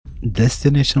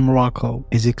Destination Morocco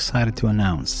is excited to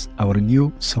announce our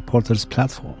new supporters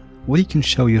platform where you can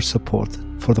show your support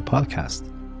for the podcast.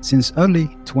 Since early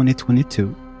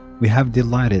 2022, we have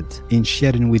delighted in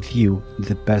sharing with you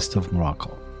the best of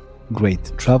Morocco.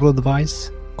 Great travel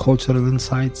advice, cultural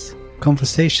insights,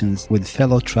 conversations with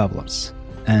fellow travelers,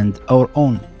 and our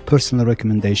own personal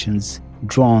recommendations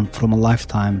drawn from a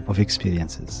lifetime of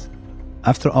experiences.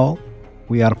 After all,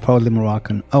 we are proudly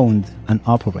Moroccan owned and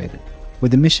operated,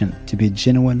 with a mission to be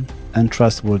genuine and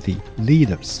trustworthy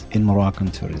leaders in Moroccan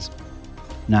tourism.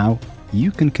 Now, you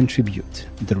can contribute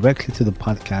directly to the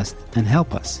podcast and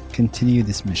help us continue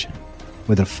this mission.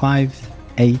 Whether $5,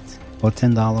 $8, or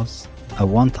 $10, a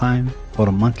one-time or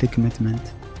a monthly commitment,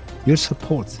 your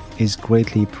support is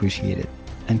greatly appreciated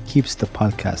and kees the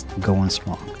podcast going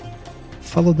strong.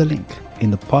 Follow the link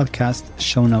in the podcast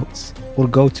show notes or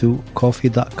go to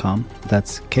ko-fi.com,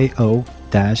 that's ko-fi.com,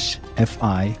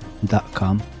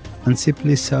 and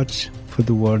simply search for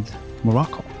the word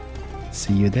Morocco.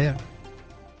 See you there.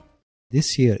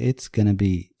 This year, it's going to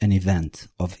be an event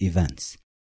of events.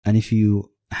 And if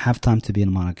you have time to be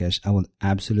in Marrakesh, I would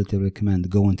absolutely recommend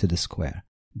going to the square.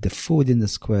 The food in the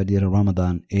square during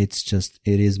Ramadan, it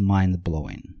is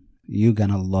mind-blowing. You're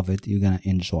going to love it. You're going to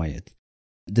enjoy it.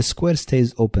 The square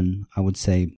stays open, I would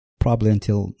say, probably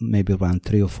until maybe around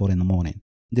 3 or 4 in the morning.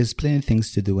 There's plenty of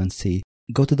things to do and see.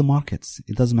 Go to the markets.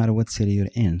 It doesn't matter what city you're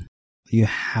in. You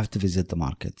have to visit the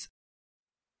markets.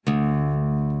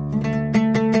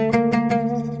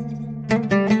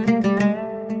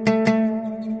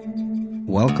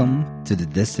 Welcome to the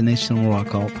Destination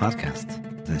Morocco podcast,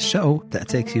 the show that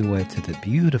takes you away to the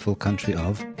beautiful country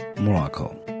of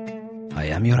Morocco. I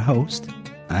am your host,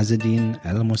 Azadine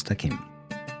El-Mustakim.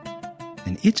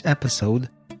 In each episode,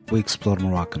 we explore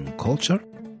Moroccan culture,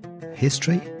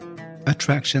 history,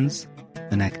 attractions,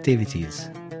 and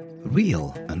activities.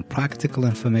 Real and practical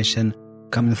information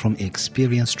coming from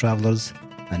experienced travelers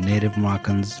and native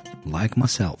Moroccans like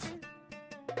myself.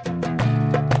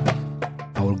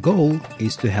 Our goal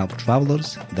is to help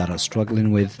travelers that are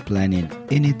struggling with planning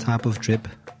any type of trip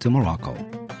to Morocco.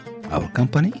 Our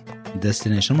company,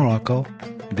 Destination Morocco,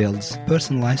 builds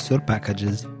personalized tour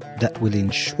packages that will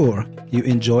ensure you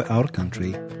enjoy our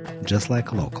country just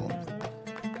like a local.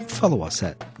 Follow us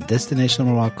at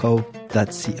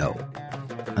destinationmorocco.co.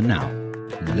 And now,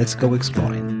 let's go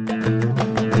exploring.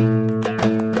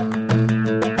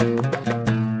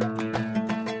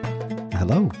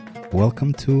 Hello,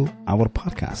 welcome to our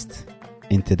podcast.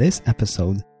 In today's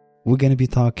episode, we're going to be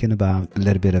talking about a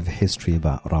little bit of history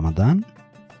about Ramadan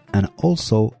and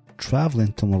also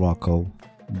traveling to Morocco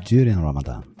during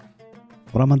Ramadan.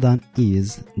 Ramadan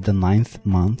is the 9th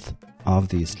month of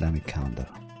the Islamic calendar,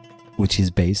 which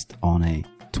is based on a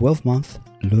 12-month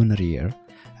lunar year,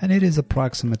 and it is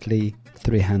approximately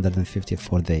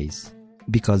 354 days,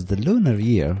 because the lunar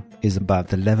year is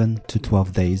about 11 to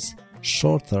 12 days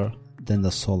shorter than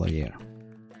the solar year.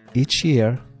 Each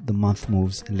year, the month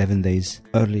moves 11 days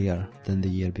earlier than the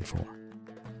year before.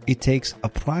 It takes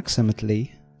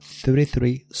approximately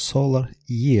 33 solar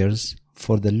years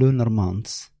for the lunar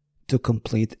months to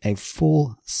complete a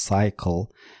full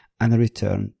cycle and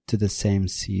return to the same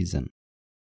season.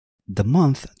 The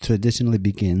month traditionally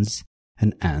begins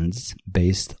and ends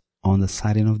based on the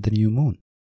sighting of the new moon.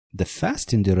 The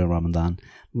fasting during Ramadan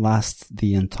lasts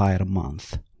the entire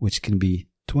month, which can be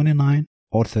 29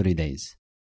 or 30 days.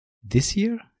 This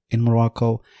year in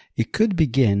Morocco, it could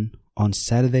begin on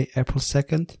Saturday, April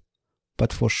 2nd,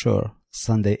 but for sure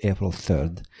Sunday, April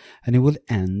 3rd, and it will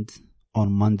end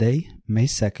on Monday, May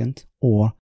 2nd,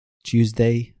 or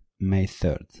Tuesday, May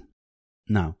 3rd.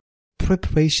 Now,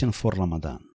 preparation for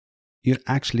Ramadan. You'll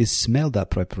actually smell that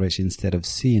preparation instead of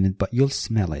seeing it, but you'll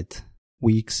smell it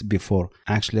weeks before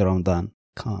actually Ramadan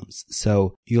comes.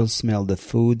 So you'll smell the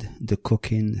food, the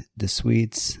cooking, the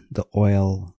sweets, the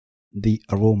oil. The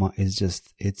aroma is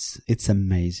just, it's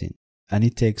amazing. And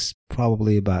it takes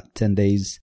probably about 10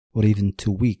 days or even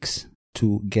 2 weeks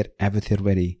to get everything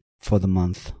ready for the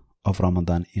month of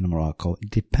Ramadan in Morocco,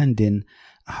 depending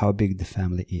how big the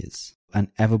family is. And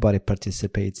everybody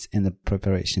participates in the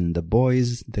preparation, the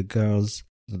boys, the girls,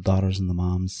 the daughters and the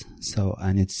moms.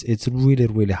 And it's really,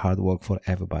 really hard work for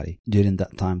everybody during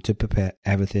that time to prepare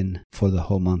everything for the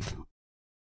whole month.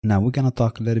 Now we're going to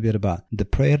talk a little bit about the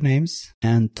prayer names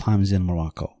and times in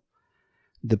Morocco.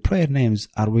 The prayer names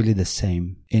are really the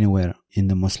same anywhere in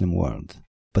the Muslim world,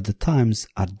 but the times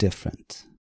are different.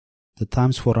 The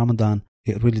times for Ramadan,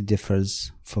 it really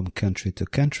differs from country to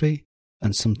country,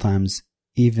 and sometimes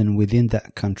even within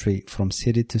that country from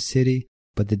city to city,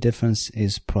 but the difference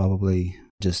is probably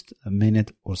just a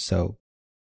minute or so.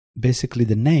 Basically,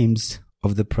 the names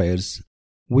of the prayers,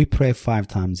 we pray 5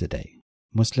 times a day.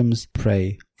 Muslims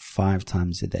pray 5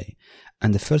 times a day.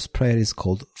 And the first prayer is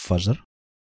called Fajr.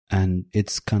 And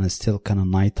it's still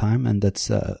nighttime. And that's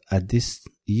at this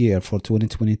year for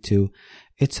 2022,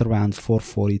 it's around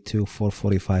 4:40 to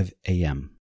 4:45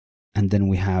 a.m. And then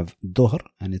we have Dhuhr,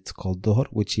 and it's called Dhuhr,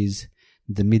 which is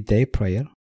the midday prayer.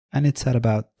 And it's at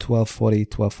about 12:40,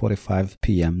 12:45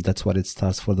 p.m. That's what it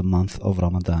starts for the month of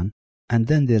Ramadan. And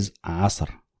then there's Asr,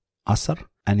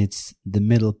 and it's the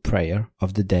middle prayer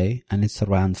of the day, and it's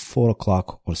around 4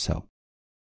 o'clock or so.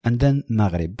 And then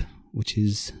Maghrib, which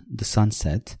is the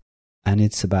sunset, and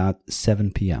it's about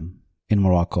 7 p.m. in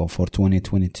Morocco for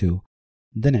 2022.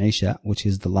 Then Isha, which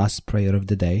is the last prayer of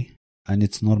the day, and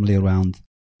it's normally around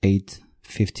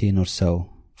 8:15 or so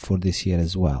for this year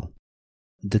as well.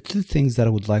 The 2 things that I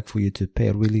would like for you to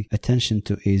pay really attention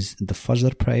to is the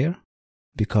Fajr prayer,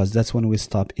 because that's when we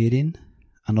stop eating,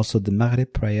 and also the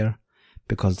Maghrib prayer,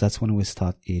 because that's when we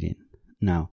start eating.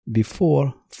 Now,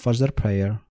 before Fajr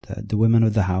prayer, the women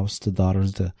of the house, the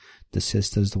daughters, the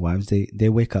sisters, the wives, they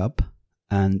wake up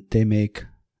and they make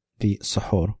the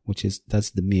suhoor,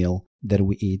 that's the meal that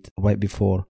we eat right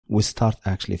before we start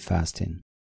actually fasting.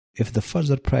 If the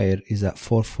Fajr prayer is at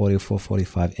 4:40,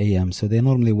 4:45 a.m., so they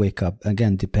normally wake up,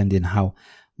 again, depending how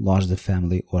large the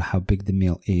family or how big the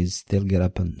meal is, they'll get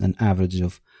up an average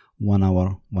of 1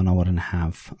 hour, 1 hour and a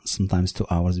half, sometimes 2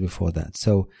 hours before that.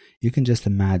 So you can just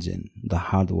imagine the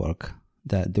hard work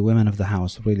that the women of the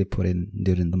house really put in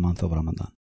during the month of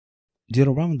Ramadan.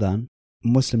 During Ramadan,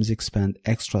 Muslims expend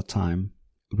extra time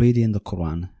reading the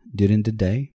Quran during the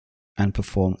day and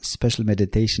perform special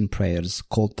meditation prayers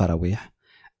called Taraweeh,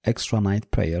 extra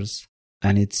night prayers,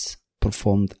 and it's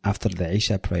performed after the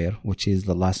Isha prayer, which is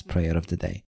the last prayer of the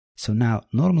day. So now,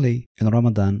 normally in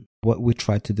Ramadan, what we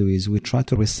try to do is we try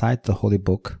to recite the Holy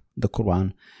Book, the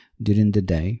Quran, during the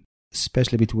day,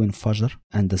 especially between Fajr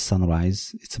and the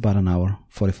sunrise. It's about an hour,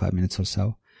 45 minutes or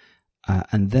so.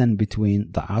 And then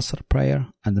between the Asr prayer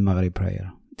and the Maghrib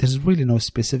prayer. There's really no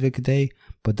specific day,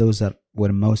 but those are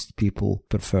where most people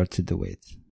prefer to do it.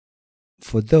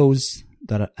 For those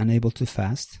that are unable to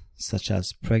fast, such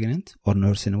as pregnant or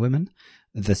nursing women,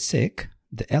 the sick,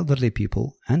 the elderly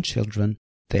people, and children,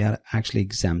 they are actually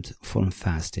exempt from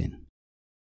fasting.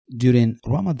 During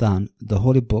Ramadan, the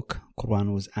Holy Book,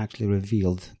 Quran, was actually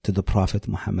revealed to the Prophet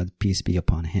Muhammad, peace be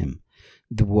upon him.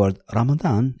 The word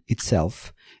Ramadan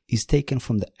itself is taken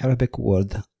from the Arabic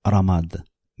word Ramad,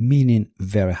 meaning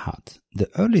very hot. The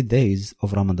early days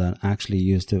of Ramadan actually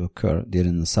used to occur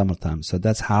during the summertime, so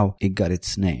that's how it got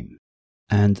its name.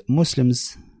 And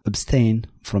Muslims abstain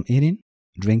from eating,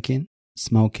 drinking,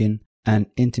 smoking, and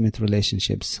intimate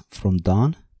relationships from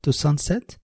dawn to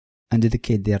sunset, and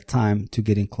dedicate their time to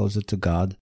getting closer to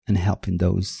God and helping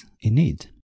those in need.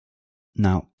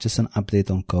 Now, just an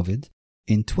update on COVID.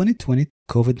 In 2020,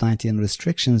 COVID-19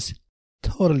 restrictions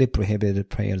totally prohibited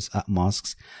prayers at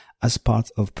mosques as part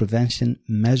of prevention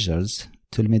measures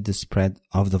to limit the spread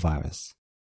of the virus.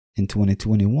 In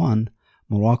 2021,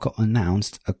 Morocco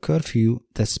announced a curfew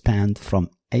that spanned from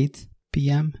 8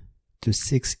 p.m. to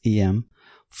 6 a.m.,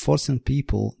 forcing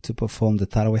people to perform the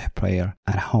Taraweeh prayer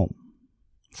at home.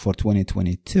 For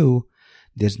 2022,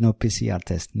 there's no PCR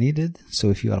test needed, so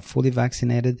if you are fully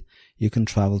vaccinated, you can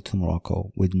travel to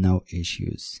Morocco with no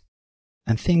issues.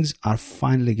 And things are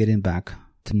finally getting back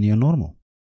to near normal.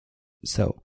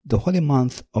 So, the holy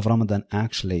month of Ramadan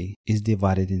actually is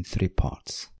divided in 3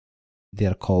 parts. They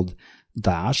are called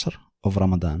the Ashr of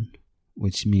Ramadan,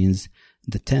 which means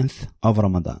the 10th of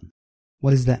Ramadan.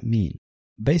 What does that mean?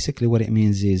 Basically, what it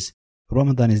means is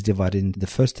Ramadan is divided into the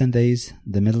first 10 days,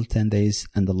 the middle 10 days,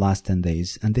 and the last 10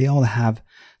 days, and they all have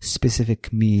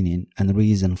specific meaning and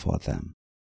reason for them.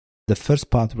 The first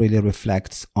part really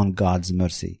reflects on God's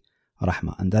mercy,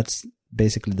 Rahmah, and that's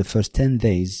basically the first 10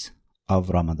 days of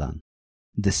Ramadan.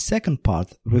 The second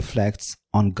part reflects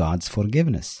on God's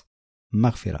forgiveness,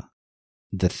 Maghfirah.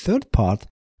 The third part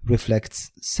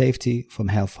reflects safety from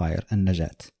hellfire and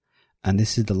Najat, and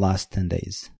this is the last 10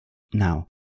 days. Now,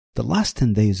 the last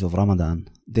 10 days of Ramadan,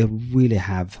 they really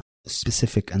have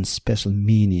specific and special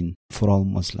meaning for all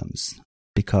Muslims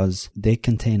because they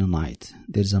contain a night.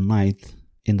 There's a night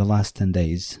in the last 10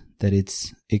 days that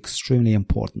it's extremely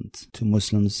important to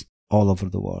Muslims all over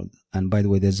the world. And by the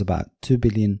way, there's about 2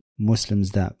 billion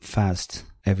Muslims that fast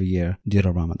every year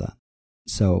during Ramadan.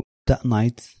 So that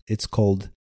night, it's called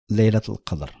Laylatul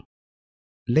Qadr.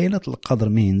 Laylatul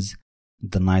Qadr means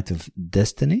the night of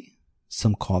destiny.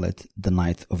 Some call it the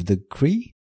night of the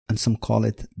decree, and some call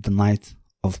it the night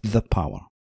of the power.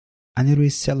 And it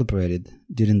is celebrated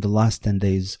during the last 10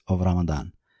 days of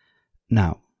Ramadan.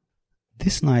 Now,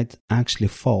 this night actually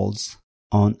falls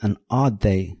on an odd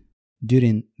day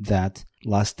during that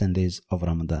last 10 days of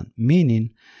Ramadan,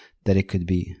 meaning that it could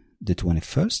be the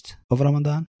 21st of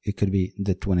Ramadan, it could be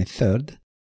the 23rd,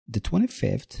 the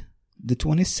 25th, the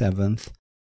 27th,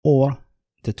 or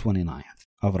the 29th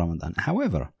of Ramadan.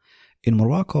 However, in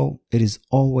Morocco, it is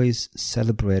always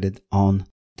celebrated on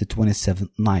the 27th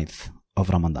night of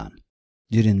Ramadan.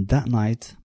 During that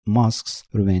night, mosques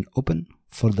remain open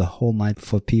for the whole night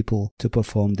for people to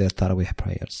perform their Taraweeh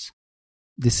prayers.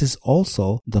 This is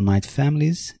also the night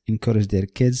families encourage their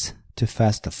kids to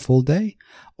fast a full day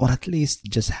or at least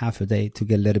just half a day to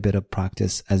get a little bit of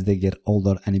practice as they get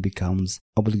older and it becomes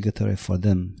obligatory for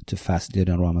them to fast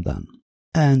during Ramadan.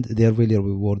 And they're really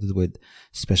rewarded with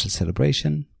special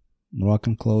celebration,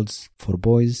 Moroccan clothes for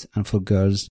boys and for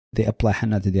girls. They apply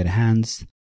henna to their hands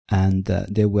and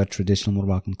they wear traditional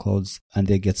Moroccan clothes and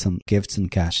they get some gifts and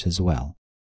cash as well.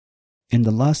 In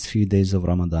the last few days of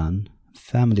Ramadan,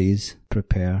 families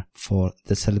prepare for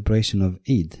the celebration of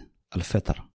Eid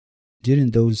al-Fitr.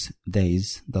 During those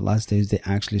days, the last days, they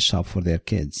actually shop for their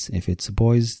kids. If it's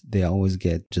boys, they always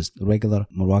get just regular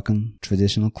Moroccan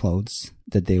traditional clothes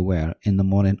that they wear in the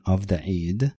morning of the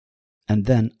Eid. And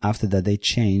then after that, they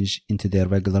change into their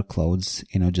regular clothes,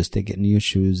 just they get new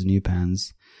shoes, new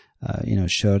pants,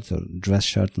 shirt or dress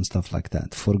shirt and stuff like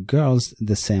that. For girls,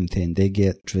 the same thing. They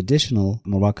get traditional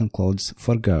Moroccan clothes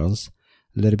for girls,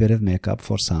 a little bit of makeup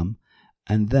for some.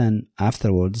 And then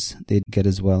afterwards, they get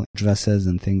as well dresses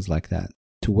and things like that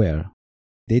to wear.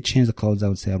 They change the clothes, I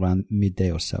would say, around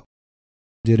midday or so.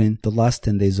 During the last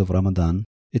 10 days of Ramadan,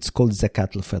 it's called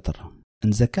Zakat al-Fitr.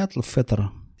 And Zakat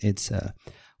al-Fitr, it's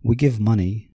we give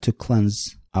money to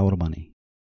cleanse our money.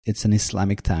 It's an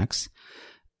Islamic tax.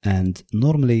 And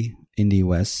normally in the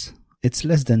US, it's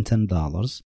less than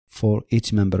 $10 for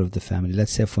each member of the family.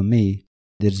 Let's say for me,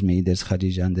 there's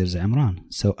Khadija, and there's Imran.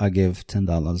 So I give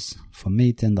 $10 for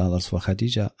me, $10 for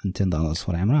Khadija, and $10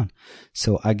 for Imran.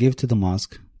 So I give to the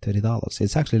mosque $30.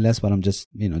 It's actually less, but I'm just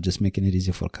making it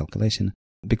easy for calculation.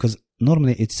 Because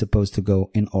normally it's supposed to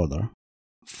go in order.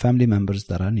 Family members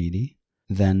that are needy,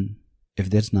 then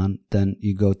if there's none, then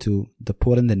you go to the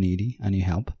poor and the needy and you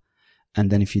help.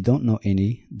 And then if you don't know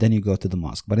any, then you go to the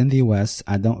mosque. But in the US,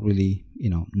 I don't really,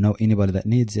 know anybody that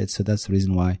needs it. So that's the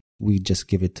reason why we just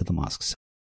give it to the mosques.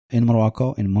 In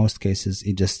Morocco, in most cases,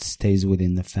 it just stays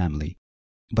within the family.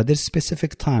 But there's a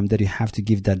specific time that you have to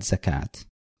give that zakat.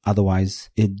 Otherwise,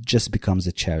 it just becomes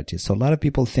a charity. So a lot of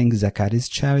people think zakat is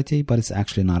charity, but it's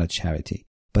actually not a charity.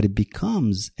 But it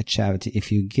becomes a charity if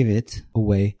you give it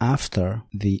away after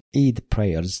the Eid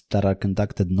prayers that are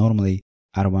conducted normally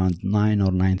around 9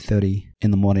 or 9:30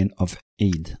 in the morning of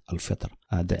Eid al-Fitr,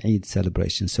 the Eid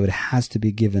celebration. So it has to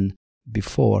be given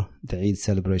before the Eid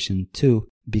celebration to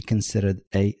be considered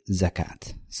a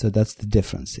zakat. So that's the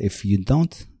difference. If you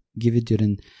don't give it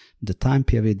during the time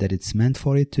period that it's meant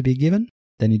for it to be given,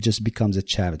 then it just becomes a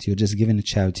charity. You're just giving a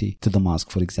charity to the mosque,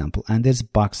 for example. And there's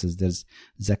boxes. There's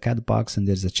zakat box and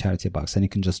there's a charity box. And you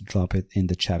can just drop it in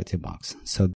the charity box.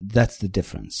 So that's the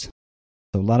difference.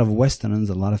 So a lot of Westerners,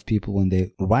 a lot of people, when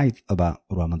they write about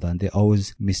Ramadan, they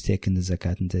always mistake the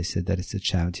zakat and they say that it's a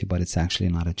charity, but it's actually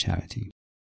not a charity.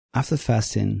 After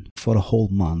fasting for a whole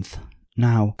month,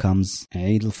 now comes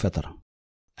Eid al-Fitr.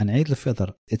 And Eid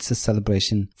al-Fitr, it's a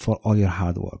celebration for all your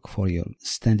hard work, for your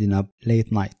standing up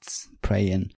late nights,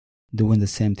 praying, doing the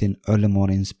same thing, early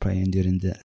mornings, praying during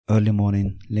the early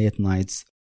morning, late nights,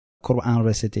 Quran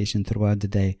recitation throughout the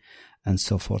day, and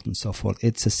so forth and so forth.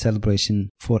 It's a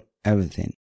celebration for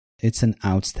everything. It's an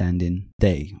outstanding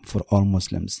day for all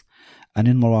Muslims. And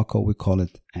in Morocco, we call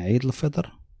it Eid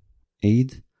al-Fitr,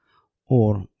 Eid,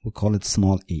 or we call it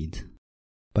small Eid.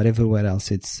 But everywhere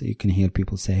else, you can hear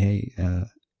people say, hey,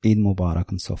 Eid Mubarak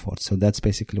and so forth. So that's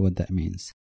basically what that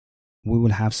means. We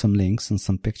will have some links and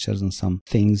some pictures and some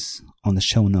things on the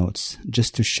show notes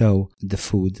just to show the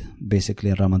food, basically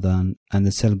in Ramadan, and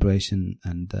the celebration,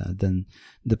 and then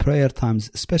the prayer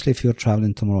times, especially if you're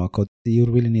traveling to Morocco. You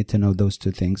really need to know those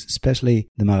two things, especially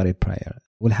the Maghrib prayer.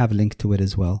 We'll have a link to it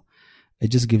as well. It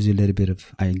just gives you a little bit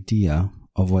of idea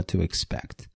of what to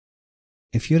expect.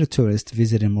 If you're a tourist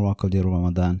visiting Morocco during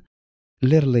Ramadan,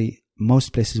 literally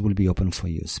most places will be open for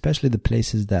you, especially the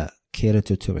places that cater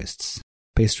to tourists.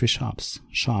 Pastry shops,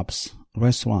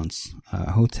 restaurants,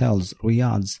 hotels,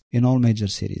 riads in all major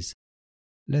cities.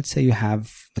 Let's say you have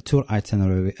a tour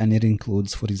itinerary and it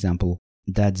includes, for example,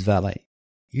 Dad's Valley.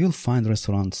 You'll find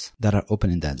restaurants that are open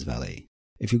in Dad's Valley.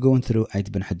 If you're going through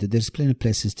Aid bin Haddad, there's plenty of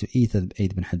places to eat at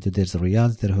Aid bin Haddad. There's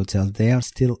riads, there are hotels, they are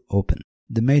still open.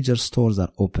 The major stores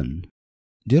are open.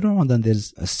 During Ramadan,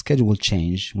 there's a schedule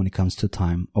change when it comes to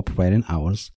time, operating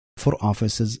hours for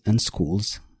offices and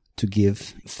schools. to give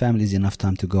families enough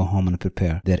time to go home and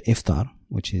prepare their iftar,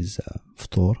 which is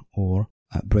fطور or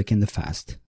breaking the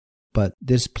fast. But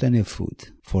there's plenty of food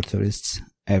for tourists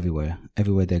everywhere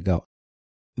they go.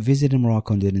 Visiting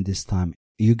Morocco during this time,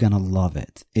 you're gonna love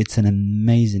it. It's an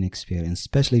amazing experience,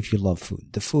 especially if you love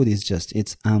food. The food is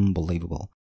it's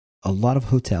unbelievable. A lot of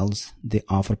hotels, they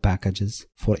offer packages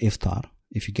for iftar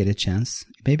if you get a chance.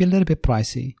 Maybe a little bit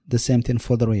pricey. The same thing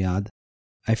for the Riyadh.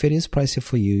 If it is pricey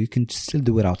for you, you can still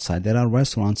do it outside. There are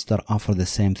restaurants that offer the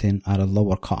same thing at a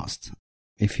lower cost.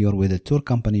 If you're with a tour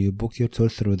company, you book your tour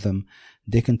through them,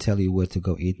 they can tell you where to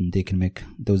go eat and they can make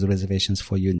those reservations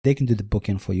for you. They can do the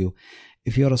booking for you.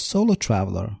 If you're a solo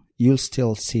traveler, you'll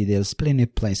still see there's plenty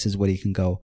of places where you can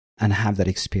go and have that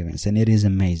experience. And it is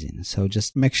amazing. So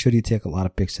just make sure you take a lot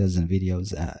of pictures and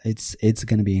videos. It's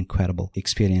going to be an incredible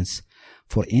experience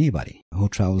for anybody who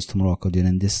travels to Morocco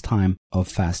during this time of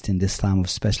fasting, this time of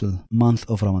special month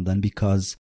of Ramadan,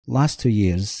 because last 2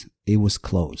 years it was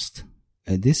closed.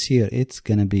 This year it's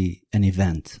going to be an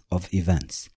event of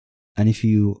events. And if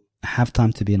you have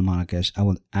time to be in Marrakesh, I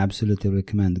would absolutely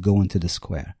recommend going to the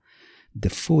square. The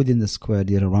food in the square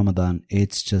during Ramadan,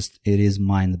 it is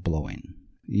mind-blowing.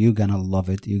 You're going to love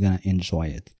it. You're going to enjoy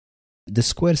it. The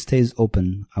square stays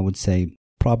open, I would say,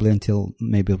 probably until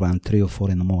maybe around 3 or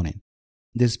 4 in the morning.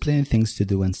 There's plenty of things to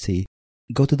do and see.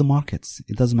 Go to the markets.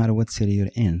 It doesn't matter what city you're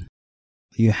in.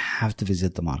 You have to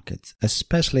visit the markets,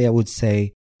 especially, I would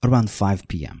say, around 5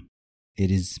 p.m. It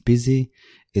is busy.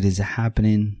 It is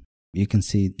happening. You can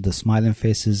see the smiling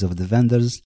faces of the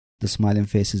vendors, the smiling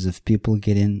faces of people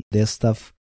getting their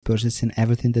stuff, purchasing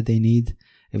everything that they need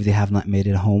if they have not made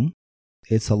it home.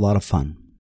 It's a lot of fun.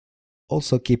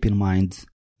 Also keep in mind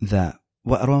that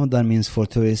what Ramadan means for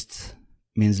tourists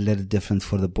means a little different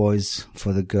for the boys,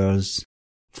 for the girls.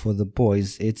 For the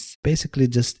boys, it's basically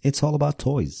it's all about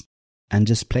toys and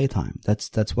just playtime.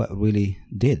 That's what we really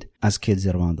did as kids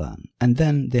in Ramadan. And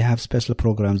then they have special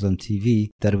programs on TV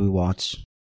that we watch.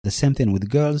 The same thing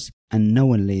with girls, and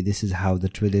knowingly this is how the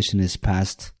tradition is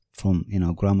passed from,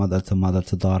 grandmother to mother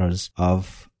to daughters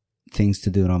of things to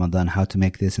do in Ramadan, how to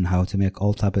make this and how to make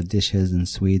all type of dishes and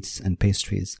sweets and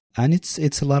pastries. And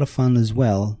it's a lot of fun as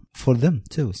well for them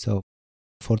too. So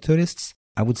for tourists,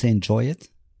 I would say enjoy it.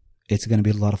 It's going to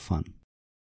be a lot of fun.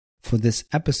 For this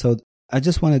episode, I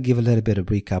just want to give a little bit of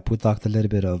recap. We talked a little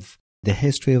bit of the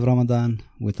history of Ramadan.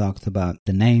 We talked about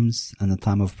the names and the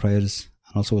time of prayers.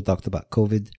 And also we talked about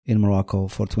COVID in Morocco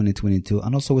for 2022.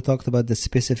 And also we talked about the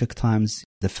specific times,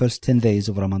 the first 10 days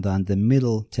of Ramadan, the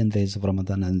middle 10 days of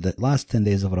Ramadan, and the last 10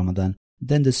 days of Ramadan.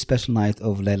 Then the special night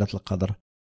of Laylat al-Qadr.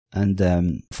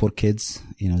 And for kids,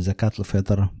 Zakat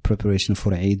al-Fitr, preparation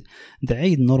for Eid. The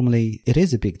Eid normally, it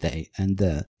is a big day. And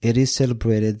it is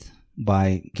celebrated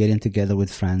by getting together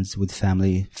with friends, with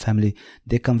family.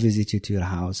 They come visit you to your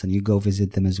house and you go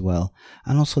visit them as well.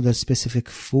 And also there's specific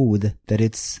food that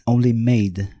it's only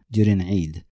made during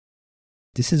Eid.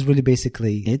 This is really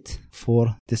basically it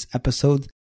for this episode.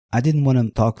 I didn't want to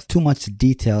talk too much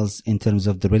details in terms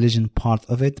of the religion part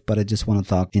of it, but I just want to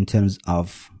talk in terms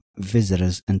of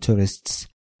visitors and tourists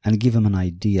and give them an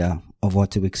idea of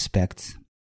what to expect.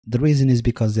 The reason is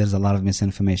because there's a lot of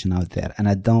misinformation out there, and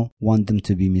I don't want them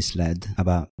to be misled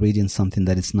about reading something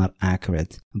that is not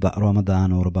accurate about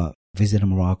Ramadan or about visiting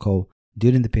Morocco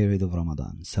during the period of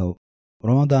Ramadan. So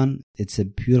Ramadan, it's a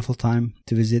beautiful time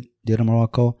to visit during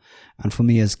Morocco, and for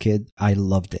me as a kid, I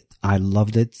loved it. I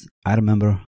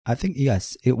remember,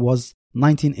 it was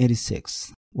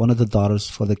 1986. One of the daughters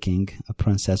for the king, a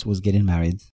princess, was getting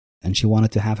married, and she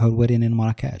wanted to have her wedding in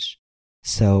Marrakesh.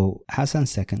 So Hassan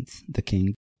II, the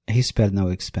king, he spared no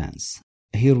expense.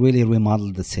 He really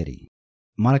remodeled the city.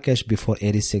 Marrakesh before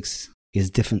 86 is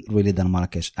different really than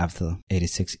Marrakesh after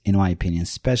 86, in my opinion,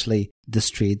 especially the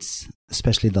streets,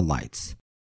 especially the lights.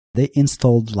 They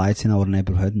installed lights in our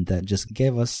neighborhood that just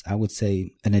gave us, I would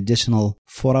say, an additional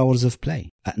 4 hours of play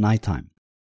at nighttime.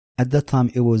 At that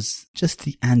time, it was just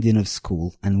the ending of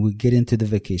school, and we get into the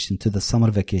vacation, to the summer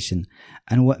vacation,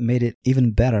 and what made it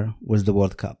even better was the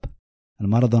World Cup.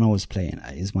 And Maradona was playing.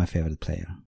 He's my favorite player.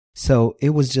 So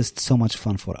it was just so much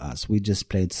fun for us. We just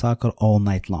played soccer all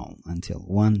night long until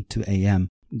 1, 2 a.m.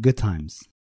 Good times.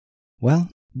 Well,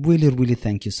 really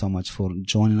thank you so much for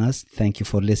joining us. Thank you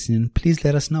for listening. Please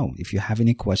let us know if you have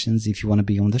any questions, if you want to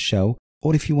be on the show,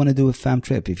 or if you want to do a fam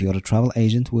trip. If you're a travel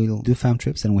agent, we'll do fam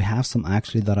trips, and we have some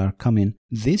actually that are coming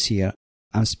this year.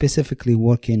 I'm specifically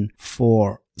working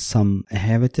for some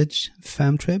heritage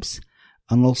fam trips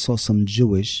and also some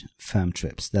Jewish fam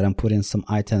trips that I'm putting some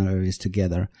itineraries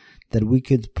together that we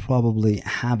could probably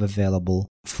have available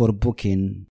for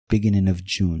booking beginning of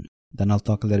June. Then I'll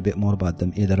talk a little bit more about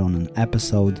them either on an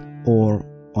episode or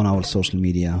on our social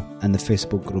media and the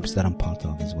Facebook groups that I'm part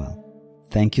of as well.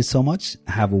 Thank you so much.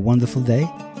 Have a wonderful day,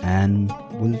 and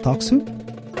we'll talk soon.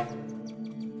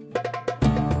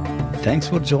 Thanks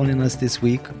for joining us this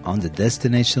week on the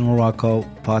Destination Morocco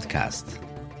podcast.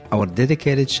 Our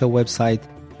dedicated show website,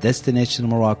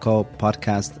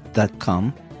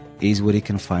 destinationmoroccopodcast.com, is where you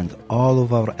can find all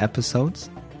of our episodes,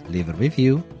 leave a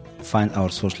review, find our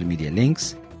social media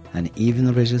links, and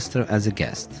even register as a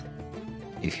guest.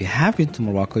 If you have been to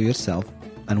Morocco yourself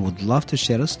and would love to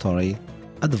share a story,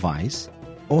 advice,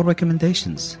 or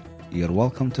recommendations, you're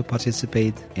welcome to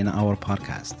participate in our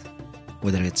podcast.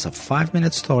 Whether it's a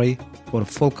 5-minute story or a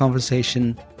full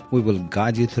conversation, we will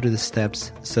guide you through the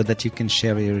steps so that you can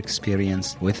share your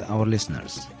experience with our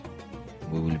listeners.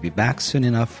 We will be back soon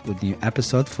enough with a new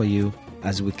episode for you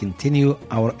as we continue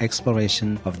our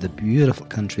exploration of the beautiful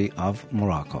country of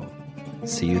Morocco.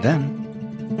 See you then.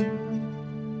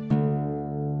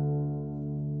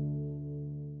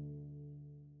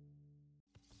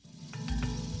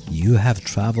 You have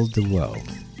traveled the world,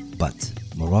 but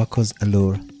Morocco's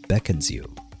allure beckons you.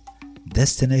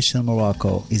 Destination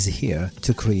Morocco is here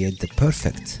to create the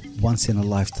perfect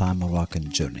once-in-a-lifetime Moroccan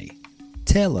journey,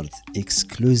 tailored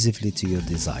exclusively to your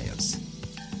desires.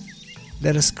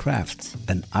 Let us craft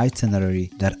an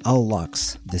itinerary that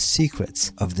unlocks the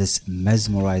secrets of this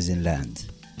mesmerizing land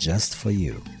just for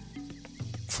you.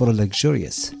 For a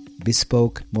luxurious,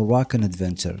 bespoke Moroccan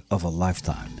adventure of a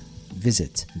lifetime,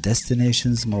 visit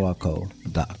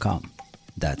destinationsmorocco.com.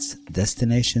 That's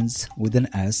destinations with an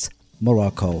S,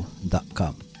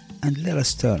 Morocco.com. And let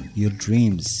us turn your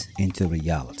dreams into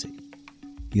reality.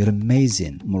 Your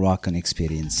amazing Moroccan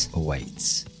experience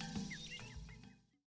awaits.